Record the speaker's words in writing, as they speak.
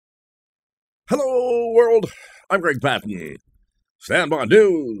Hello, world. I'm Greg Patton. Standby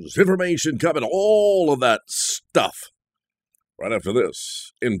news, information coming, all of that stuff. Right after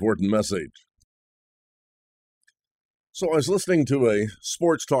this important message. So I was listening to a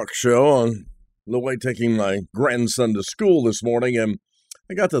sports talk show on the way taking my grandson to school this morning, and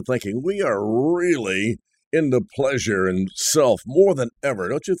I got to thinking, we are really into pleasure and self more than ever.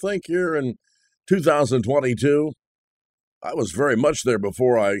 Don't you think here in 2022? I was very much there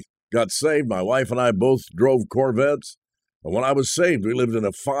before I got saved. My wife and I both drove Corvettes. And when I was saved, we lived in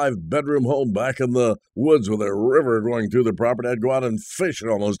a 5-bedroom home back in the woods with a river going through the property. I'd go out and fish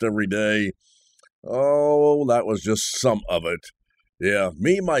almost every day. Oh, that was just some of it. Yeah,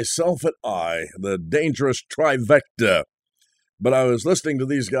 me, myself, and I, the dangerous trifecta. But I was listening to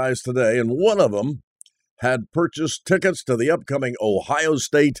these guys today, and one of them had purchased tickets to the upcoming Ohio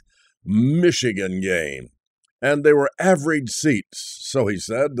State-Michigan game. And they were average seats, so he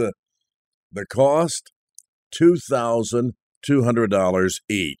said. The cost, $2,200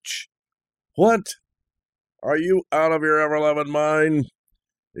 each. What? Are you out of your ever-loving mind?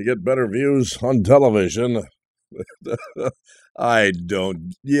 You get better views on television. I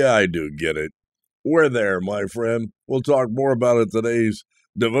don't. Yeah, I do get it. We're there, my friend. We'll talk more about it today's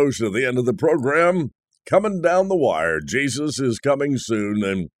devotion at the end of the program. Coming down the wire. Jesus is coming soon,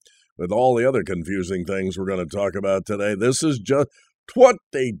 and with all the other confusing things we're going to talk about today, this is just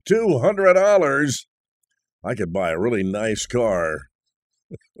 $2,200. I could buy a really nice car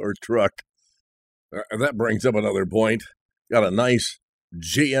or truck. That brings up another point. Got a nice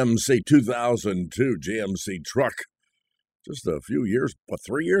GMC 2002 GMC truck. Just a few years,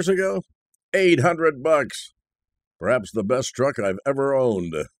 3 years ago? $800. Perhaps the best truck I've ever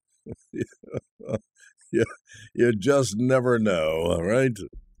owned. You just never know, all right?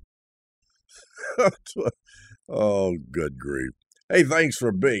 Oh, good grief. Hey, thanks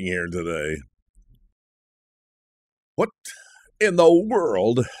for being here today. What in the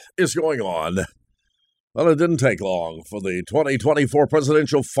world is going on? Well, it didn't take long for the 2024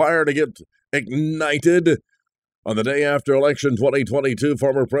 presidential fire to get ignited. On the day after election 2022,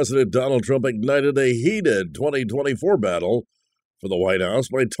 former President Donald Trump ignited a heated 2024 battle for the White House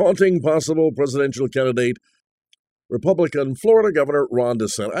by taunting possible presidential candidate Republican Florida Governor Ron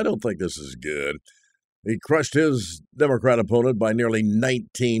DeSantis. I don't think this is good. He crushed his Democrat opponent by nearly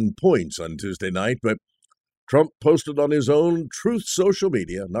 19 points on Tuesday night, but Trump posted on his own Truth social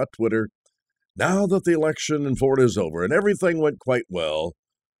media, not Twitter, now that the election in Florida is over and everything went quite well,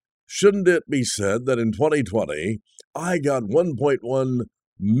 shouldn't it be said that in 2020, I got 1.1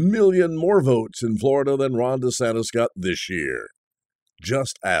 million more votes in Florida than Ron DeSantis got this year?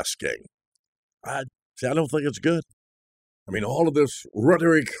 Just asking. I don't think it's good. I mean, all of this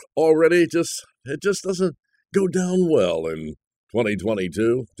rhetoric already it just doesn't go down well in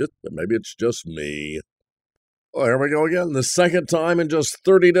 2022. Maybe it's just me. Oh, here we go again. The second time in just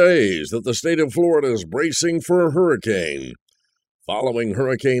 30 days that the state of Florida is bracing for a hurricane. Following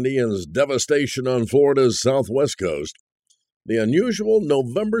Hurricane Ian's devastation on Florida's southwest coast, the unusual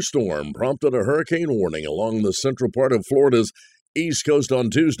November storm prompted a hurricane warning along the central part of Florida's east coast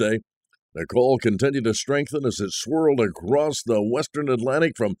on Tuesday. Nicole continued to strengthen as it swirled across the western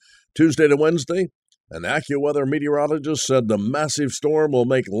Atlantic from Tuesday to Wednesday. An AccuWeather meteorologist said the massive storm will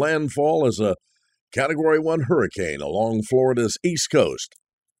make landfall as a Category 1 hurricane along Florida's east coast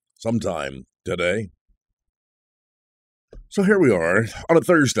sometime today. So here we are on a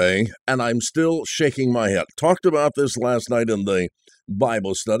Thursday, and I'm still shaking my head. Talked about this last night in the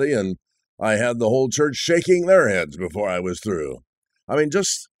Bible study, and I had the whole church shaking their heads before I was through. I mean,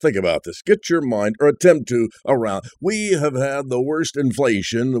 just think about this. Get your mind, or attempt to, around. We have had the worst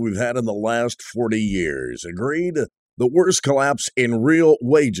inflation that we've had in the last 40 years. Agreed? The worst collapse in real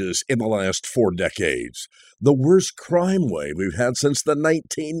wages in the last 4 decades. The worst crime wave we've had since the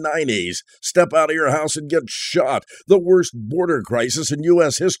 1990s. Step out of your house and get shot. The worst border crisis in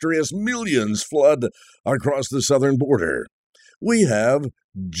U.S. history as millions flood across the southern border. We have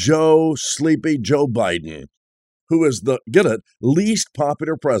Sleepy Joe Biden, who is the, get it, least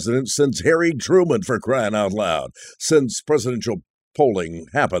popular president since Harry Truman, for crying out loud, since presidential polling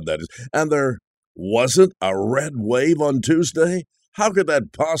happened, that is. And there wasn't a red wave on Tuesday? How could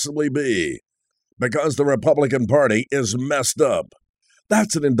that possibly be? Because the Republican Party is messed up.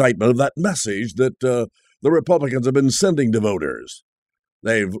 That's an indictment of that message that the Republicans have been sending to voters.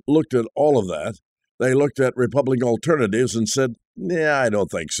 They've looked at all of that. They looked at Republican alternatives and said, yeah, I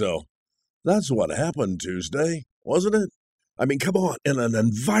don't think so. That's what happened Tuesday, wasn't it? I mean, come on, in an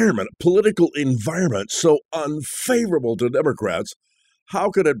environment, political environment so unfavorable to Democrats, How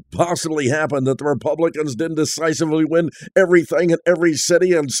could it possibly happen that the Republicans didn't decisively win everything in every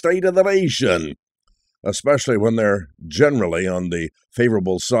city and state of the nation? Especially when they're generally on the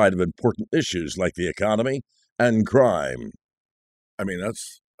favorable side of important issues like the economy and crime. I mean,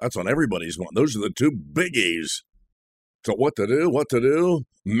 that's on everybody's mind. Those are the two biggies. So what to do?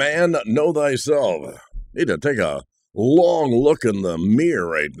 Man, know thyself. Need to take a long look in the mirror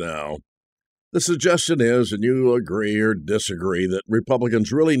right now. The suggestion is, and you agree or disagree, that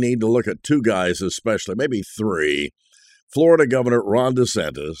Republicans really need to look at two guys especially, maybe three. Florida Governor Ron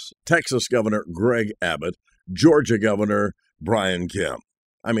DeSantis, Texas Governor Greg Abbott, Georgia Governor Brian Kemp.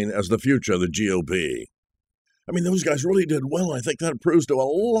 I mean, as the future of the GOP. I mean, those guys really did well. I think that proves to a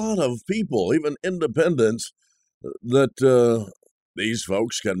lot of people, even independents, that these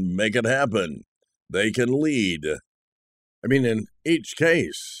folks can make it happen. They can lead. I mean, in each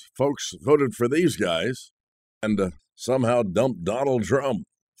case, folks voted for these guys and somehow dumped Donald Trump.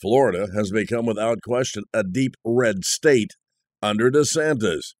 Florida has become, without question, a deep red state under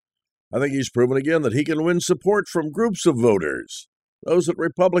DeSantis. I think he's proven again that he can win support from groups of voters, those that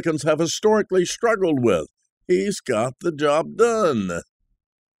Republicans have historically struggled with. He's got the job done.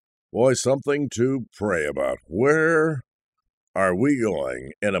 Boy, something to pray about. Where are we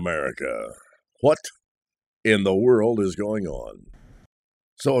going in America? What in the world is going on?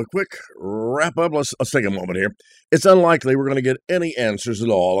 So a quick wrap up. Let's take a moment here. It's unlikely we're going to get any answers at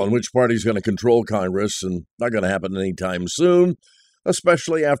all on which party's going to control Congress, and not going to happen anytime soon,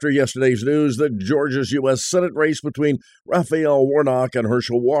 especially after yesterday's news that Georgia's U.S. Senate race between Raphael Warnock and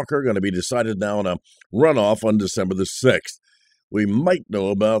Herschel Walker are going to be decided now in a runoff on December the 6th. We might know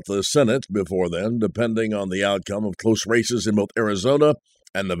about the Senate before then, depending on the outcome of close races in both Arizona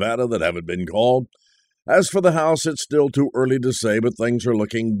and Nevada that haven't been called. As for the House, it's still too early to say, but things are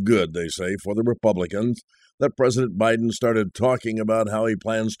looking good, they say, for the Republicans, that President Biden started talking about how he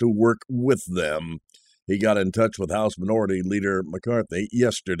plans to work with them. He got in touch with House Minority Leader McCarthy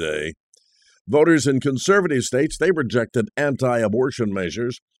yesterday. Voters in conservative states, they rejected anti-abortion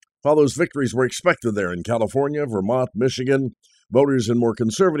measures, while those victories were expected there in California, Vermont, Michigan. Voters in more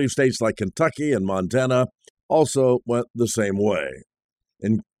conservative states like Kentucky and Montana also went the same way.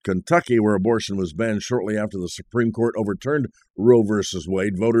 In Kentucky, where abortion was banned shortly after the Supreme Court overturned Roe v.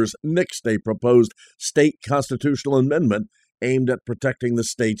 Wade, voters nixed a proposed state constitutional amendment aimed at protecting the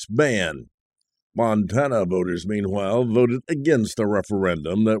state's ban. Montana voters, meanwhile, voted against a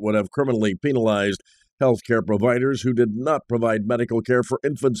referendum that would have criminally penalized healthcare providers who did not provide medical care for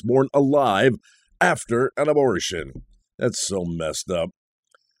infants born alive after an abortion. That's so messed up.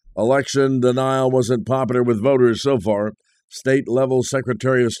 Election denial wasn't popular with voters so far. State-level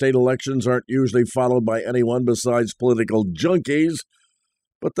Secretary of State elections aren't usually followed by anyone besides political junkies,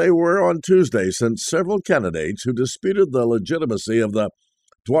 but they were on Tuesday since several candidates who disputed the legitimacy of the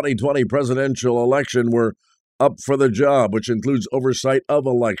 2020 presidential election were up for the job, which includes oversight of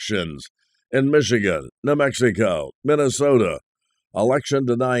elections in Michigan, New Mexico, Minnesota.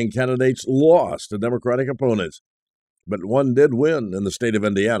 Election-denying candidates lost to Democratic opponents, but one did win in the state of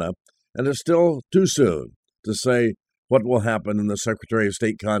Indiana, and it's still too soon to say what will happen in the Secretary of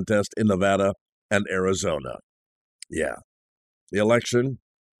State contest in Nevada and Arizona. Yeah, the election,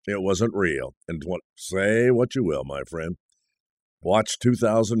 it wasn't real. And say what you will, my friend. Watch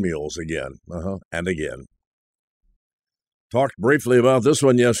 2,000 Mules again, and again. Talked briefly about this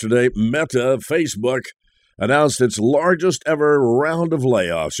one yesterday. Meta, Facebook, announced its largest ever round of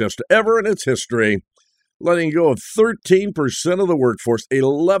layoffs, just ever in its history, letting go of 13% of the workforce,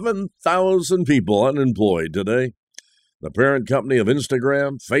 11,000 people unemployed today. The parent company of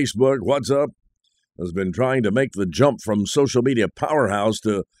Instagram, Facebook, WhatsApp, has been trying to make the jump from social media powerhouse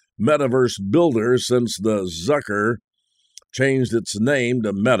to metaverse builder since the Zucker changed its name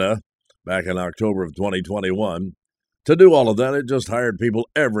to Meta back in October of 2021. To do all of that, it just hired people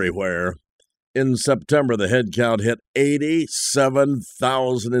everywhere. In September, the headcount hit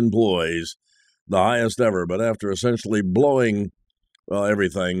 87,000 employees, the highest ever. But after essentially blowing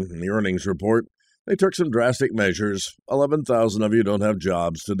everything in the earnings report, they took some drastic measures. 11,000 of you don't have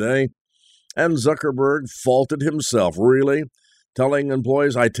jobs today. And Zuckerberg faulted himself, really, telling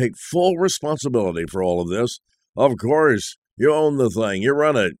employees, I take full responsibility for all of this. Of course, you own the thing, you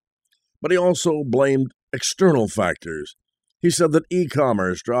run it. But he also blamed external factors. He said that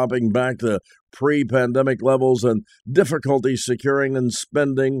e-commerce dropping back to pre-pandemic levels and difficulty securing and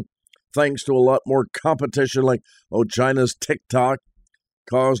spending, thanks to a lot more competition like China's TikTok,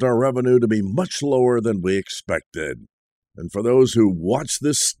 caused our revenue to be much lower than we expected. And for those who watch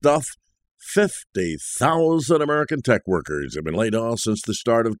this stuff, 50,000 American tech workers have been laid off since the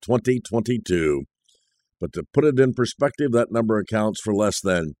start of 2022. But to put it in perspective, that number accounts for less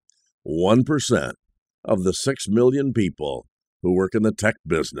than 1% of the 6 million people who work in the tech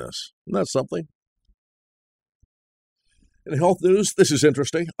business. Isn't that something? In health news, this is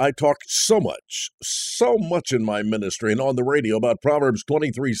interesting. I talk so much in my ministry and on the radio about Proverbs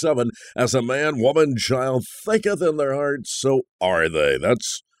 23:7. As a man, woman, child thinketh in their hearts, so are they.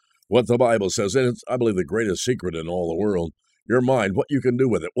 That's what the Bible says. And it's, I believe, the greatest secret in all the world. Your mind, what you can do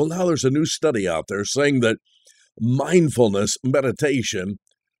with it. Well, now there's a new study out there saying that mindfulness meditation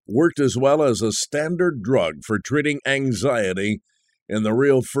worked as well as a standard drug for treating anxiety in the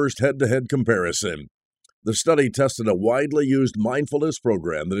real first head-to-head comparison. The study tested a widely used mindfulness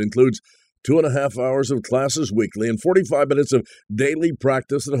program that includes 2.5 hours of classes weekly and 45 minutes of daily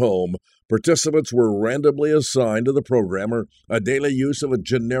practice at home. Participants were randomly assigned to the program or a daily use of a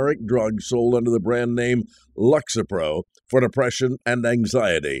generic drug sold under the brand name Lexapro for depression and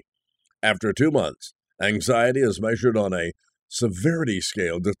anxiety. After 2 months, anxiety as measured on a severity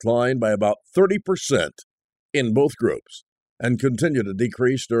scale declined by about 30% in both groups and continued to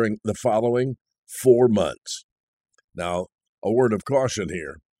decrease during the following 4 months. Now, a word of caution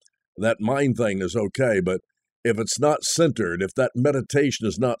here. That mind thing is okay, but if it's not centered, if that meditation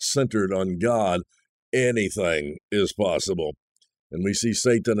is not centered on God, anything is possible. And we see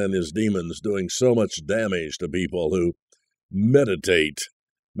Satan and his demons doing so much damage to people who meditate.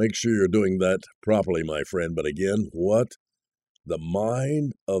 Make sure you're doing that properly, my friend. But again, what the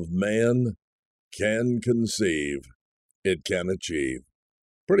mind of man can conceive, it can achieve.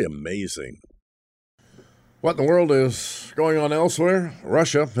 Pretty amazing. What in the world is going on elsewhere?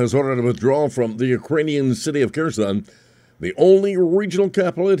 Russia has ordered a withdrawal from the Ukrainian city of Kherson, the only regional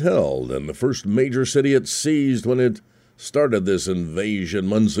capital it held, and the first major city it seized when it started this invasion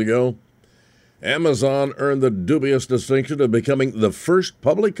months ago. Amazon earned the dubious distinction of becoming the first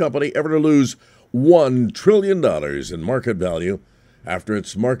public company ever to lose $1 trillion in market value after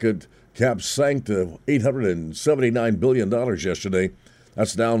its market cap sank to $879 billion yesterday.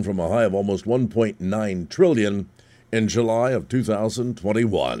 That's down from a high of almost $1.9 trillion in July of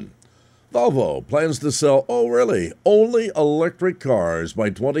 2021. Volvo plans to sell, only electric cars by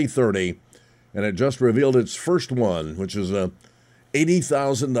 2030, and it just revealed its first one, which is a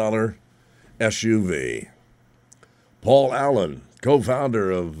 $80,000 SUV. Paul Allen, co-founder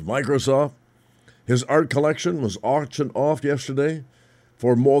of Microsoft, his art collection was auctioned off yesterday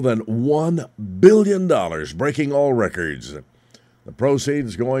for more than $1 billion, breaking all records. The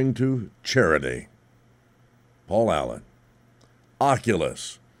proceeds going to charity. Paul Allen.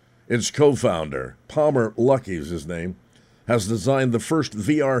 Oculus, its co-founder, Palmer Luckey is his name, has designed the first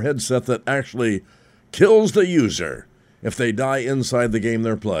VR headset that actually kills the user if they die inside the game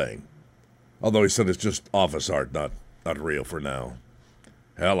they're playing. Although he said it's just office art, not real for now.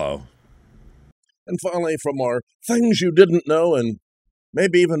 Hello. And finally, from our things you didn't know and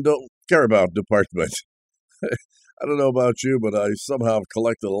maybe even don't care about department. I don't know about you, but I somehow have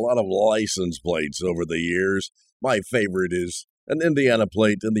collected a lot of license plates over the years. My favorite is an Indiana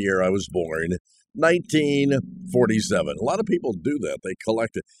plate in the year I was born, 1947. A lot of people do that. They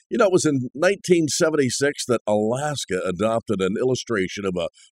collect it. You know, it was in 1976 that Alaska adopted an illustration of a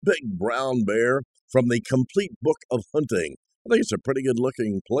big brown bear from the Complete Book of Hunting. I think it's a pretty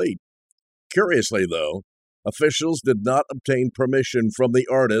good-looking plate. Curiously, though, officials did not obtain permission from the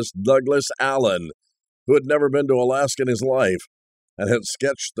artist Douglas Allen, who had never been to Alaska in his life and had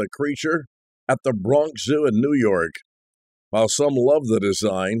sketched the creature at the Bronx Zoo in New York. While some loved the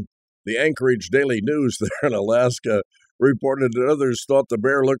design, the Anchorage Daily News there in Alaska reported that others thought the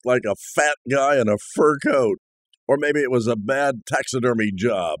bear looked like a fat guy in a fur coat, or maybe it was a bad taxidermy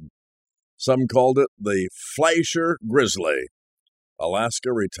job. Some called it the Fleischer Grizzly.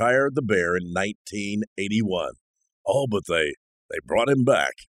 Alaska retired the bear in 1981. Oh, but they brought him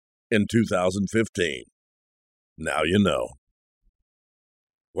back in 2015. Now you know.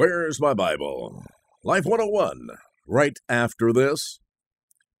 Where's my Bible? Life 101, right after this.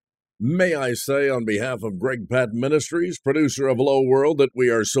 May I say on behalf of Greg Patton Ministries, producer of Hello World, that we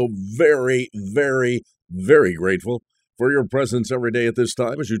are so very, very, very grateful for your presence every day at this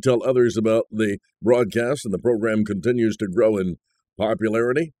time as you tell others about the broadcast and the program continues to grow in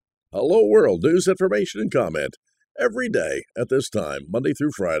popularity. Hello World, news, information, and comment every day at this time, Monday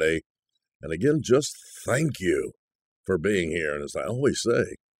through Friday. And again, just thank you for being here. And as I always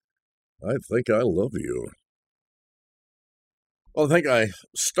say, I think I love you. Well, I think I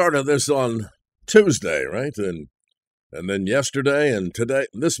started this on Tuesday, right? And then yesterday and today.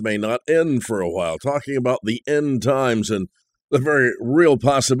 This may not end for a while, talking about the end times and the very real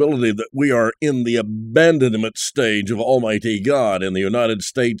possibility that we are in the abandonment stage of Almighty God in the United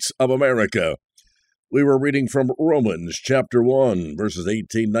States of America. We were reading from Romans chapter 1, verses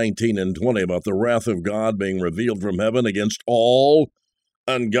 18, 19, and 20 about the wrath of God being revealed from heaven against all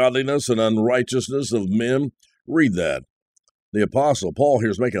ungodliness and unrighteousness of men. Read that. The Apostle Paul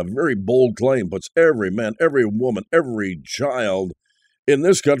here is making a very bold claim, puts every man, every woman, every child in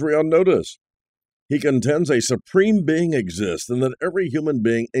this country on notice. He contends a supreme being exists and that every human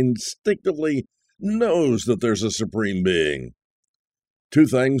being instinctively knows that there's a supreme being. Two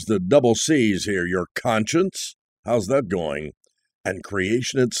things, the double C's here, your conscience, how's that going? And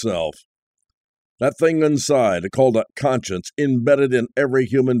creation itself. That thing inside, called a conscience, embedded in every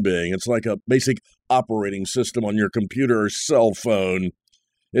human being. It's like a basic operating system on your computer or cell phone.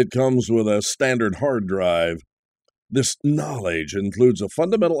 It comes with a standard hard drive. This knowledge includes a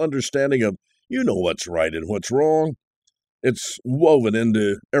fundamental understanding of you know what's right and what's wrong. It's woven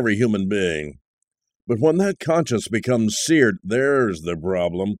into every human being. But when that conscience becomes seared, there's the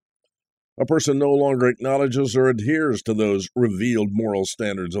problem. A person no longer acknowledges or adheres to those revealed moral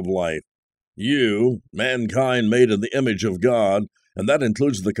standards of life. You, mankind made in the image of God, and that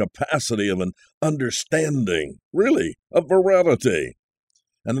includes the capacity of an understanding, really, of morality.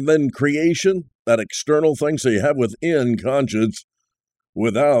 And then creation, that external thing, so you have within conscience,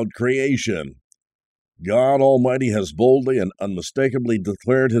 without creation. God Almighty has boldly and unmistakably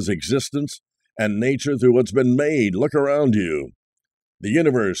declared his existence and nature through what's been made. Look around you. The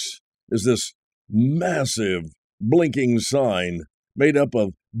universe is this massive, blinking sign made up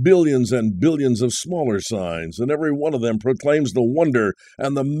of billions and billions of smaller signs, and every one of them proclaims the wonder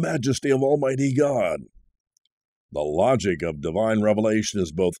and the majesty of Almighty God. The logic of divine revelation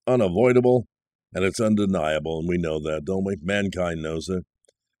is both unavoidable and it's undeniable, and we know that, don't we? Mankind knows it.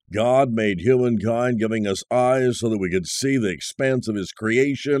 God made humankind, giving us eyes so that we could see the expanse of his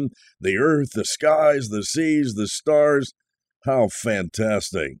creation, the earth, the skies, the seas, the stars. How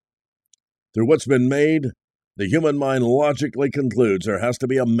fantastic. Through what's been made, the human mind logically concludes there has to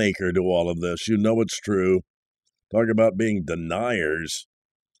be a maker to all of this. You know it's true. Talk about being deniers.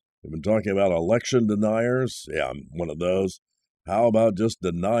 We've been talking about election deniers. Yeah, I'm one of those. How about just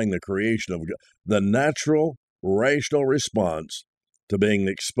denying the creation of God? The natural, rational response to being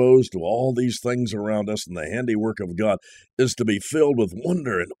exposed to all these things around us and the handiwork of God is to be filled with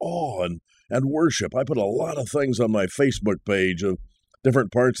wonder and awe and worship. I put a lot of things on my Facebook page of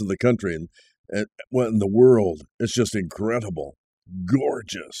different parts of the country and in the world. It's just incredible,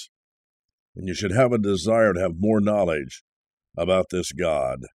 gorgeous. And you should have a desire to have more knowledge about this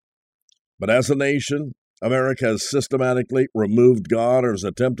God. But as a nation, America has systematically removed God, or has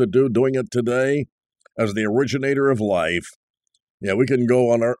attempted to, doing it today as the originator of life. Yeah, we can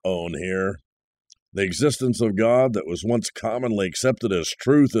go on our own here. The existence of God that was once commonly accepted as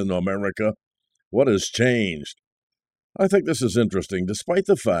truth in America, what has changed? I think this is interesting, despite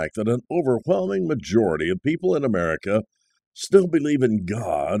the fact that an overwhelming majority of people in America still believe in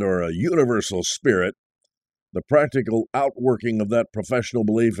God or a universal spirit. The practical outworking of that professional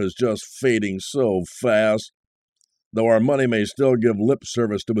belief is just fading so fast. Though our money may still give lip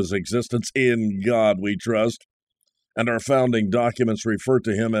service to his existence, in God we trust, and our founding documents refer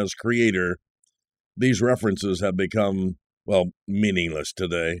to him as Creator, these references have become, meaningless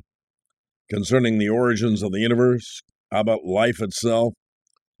today. Concerning the origins of the universe, how about life itself?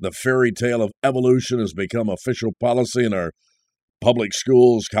 The fairy tale of evolution has become official policy in our public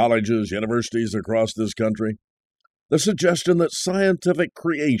schools, colleges, universities across this country. The suggestion that scientific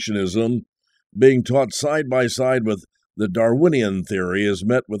creationism, being taught side by side with the Darwinian theory, is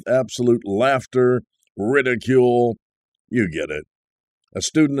met with absolute laughter, ridicule. You get it. A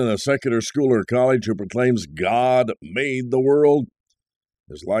student in a secular school or college who proclaims God made the world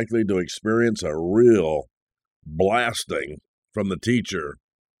is likely to experience a real blasting from the teacher,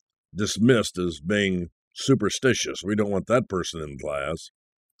 dismissed as being superstitious. We don't want that person in class.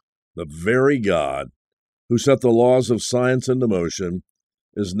 The very God who set the laws of science into motion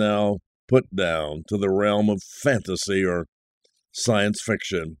is now put down to the realm of fantasy or science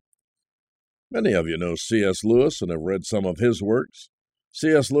fiction. Many of you know C.S. Lewis and have read some of his works.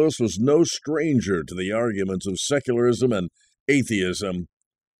 C.S. Lewis was no stranger to the arguments of secularism and atheism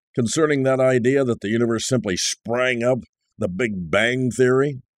concerning that idea that the universe simply sprang up, the Big Bang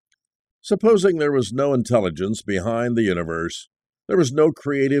Theory. Supposing there was no intelligence behind the universe, there was no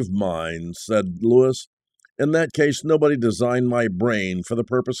creative mind, said Lewis. In that case, nobody designed my brain for the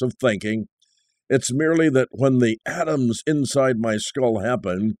purpose of thinking. It's merely that when the atoms inside my skull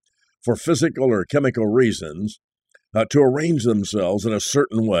happen, for physical or chemical reasons, to arrange themselves in a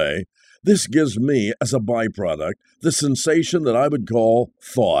certain way, this gives me, as a byproduct, the sensation that I would call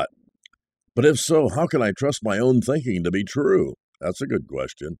thought. But if so, how can I trust my own thinking to be true? That's a good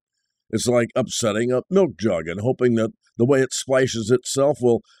question. It's like upsetting a milk jug and hoping that the way it splashes itself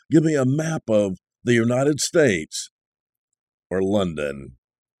will give me a map of the United States or London.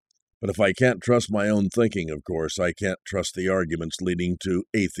 But if I can't trust my own thinking, of course, I can't trust the arguments leading to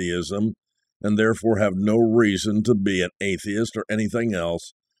atheism, and therefore have no reason to be an atheist or anything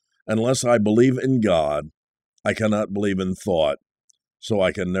else. Unless I believe in God, I cannot believe in thought, so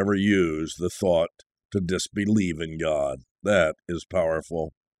I can never use the thought to disbelieve in God. That is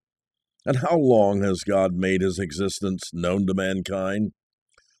powerful. And how long has God made his existence known to mankind?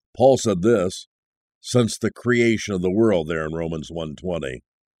 Paul said this, since the creation of the world there in Romans 1:20.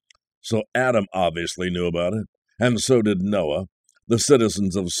 So Adam obviously knew about it, and so did Noah. The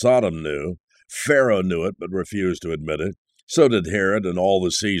citizens of Sodom knew. Pharaoh knew it, but refused to admit it. So did Herod and all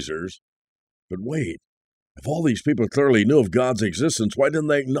the Caesars. But wait, if all these people clearly knew of God's existence, why didn't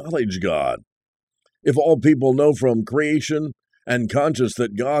they acknowledge God? If all people know from creation and conscience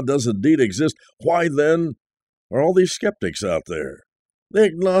that God does indeed exist, why then are all these skeptics out there? The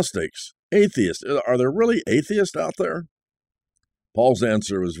agnostics, atheists. Are there really atheists out there? Paul's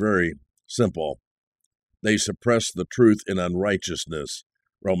answer was very simple. They suppress the truth in unrighteousness,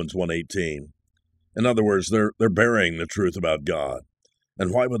 Romans 1:18. In other words, they're burying the truth about God.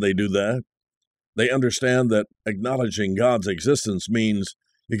 And why would they do that? They understand that acknowledging God's existence means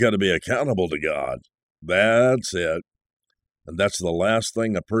you got to be accountable to God. That's it. And that's the last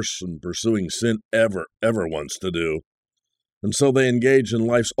thing a person pursuing sin ever wants to do. And so they engage in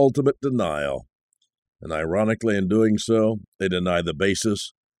life's ultimate denial. And ironically, in doing so, they deny the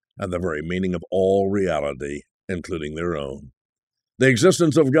basis and the very meaning of all reality, including their own. The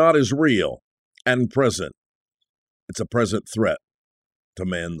existence of God is real and present. It's a present threat to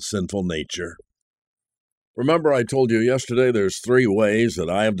man's sinful nature. Remember I told you yesterday there's 3 ways that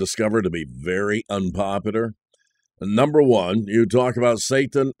I have discovered to be very unpopular? Number 1, you talk about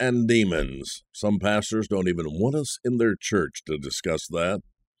Satan and demons. Some pastors don't even want us in their church to discuss that.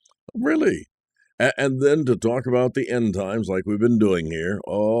 Really? And then to talk about the end times like we've been doing here.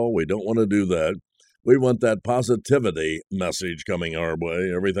 Oh, we don't want to do that. We want that positivity message coming our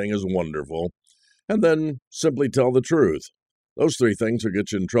way. Everything is wonderful. And then simply tell the truth. Those 3 things will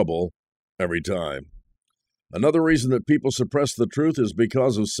get you in trouble every time. Another reason that people suppress the truth is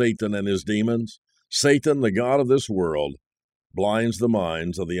because of Satan and his demons. Satan, the god of this world, blinds the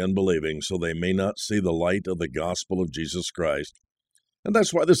minds of the unbelieving so they may not see the light of the gospel of Jesus Christ. And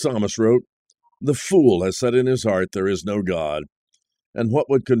that's why the psalmist wrote, "The fool has said in his heart there is no God." And what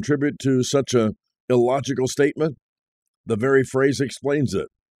would contribute to such a illogical statement? The very phrase explains it.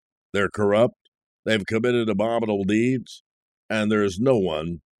 They're corrupt, they've committed abominable deeds, and there is no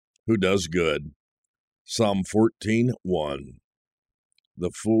one who does good. Psalm 14:1.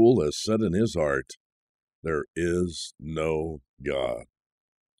 The fool has said in his heart, there is no God.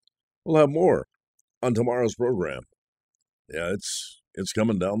 We'll have more on tomorrow's program. Yeah, it's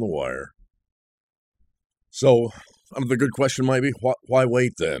coming down the wire. So, the good question might be, why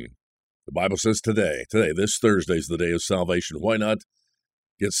wait then? The Bible says today, this Thursday is the day of salvation. Why not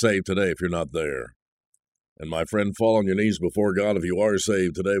get saved today if you're not there? And my friend, fall on your knees before God if you are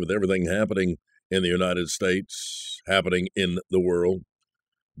saved today with everything happening in the United States, happening in the world.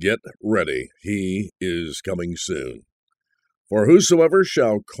 Get ready. He is coming soon. For whosoever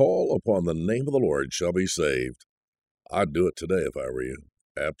shall call upon the name of the Lord shall be saved. I'd do it today if I were you.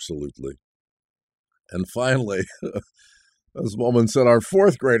 Absolutely. And finally, this woman said our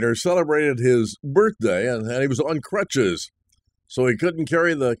 4th grader celebrated his birthday and he was on crutches. So he couldn't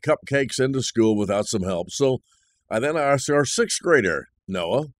carry the cupcakes into school without some help. So I then asked our 6th grader,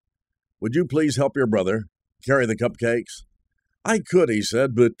 Noah, would you please help your brother carry the cupcakes? I could, he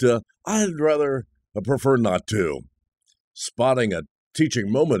said, but I'd rather prefer not to. Spotting a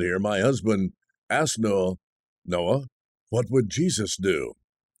teaching moment here, my husband asked Noah, what would Jesus do?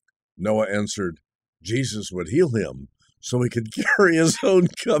 Noah answered, Jesus would heal him so he could carry his own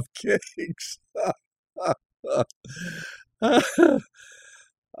cupcakes.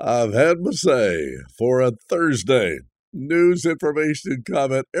 I've had my say for a Thursday. News, information, and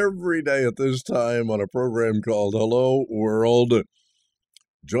comment every day at this time on a program called Hello World.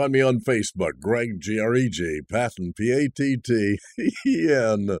 Join me on Facebook, Greg, G-R-E-G, Patton, P-A-T-T-E-N.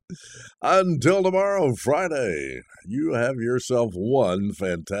 Until tomorrow, Friday, you have yourself one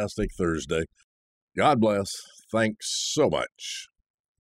fantastic Thursday. God bless. Thanks so much.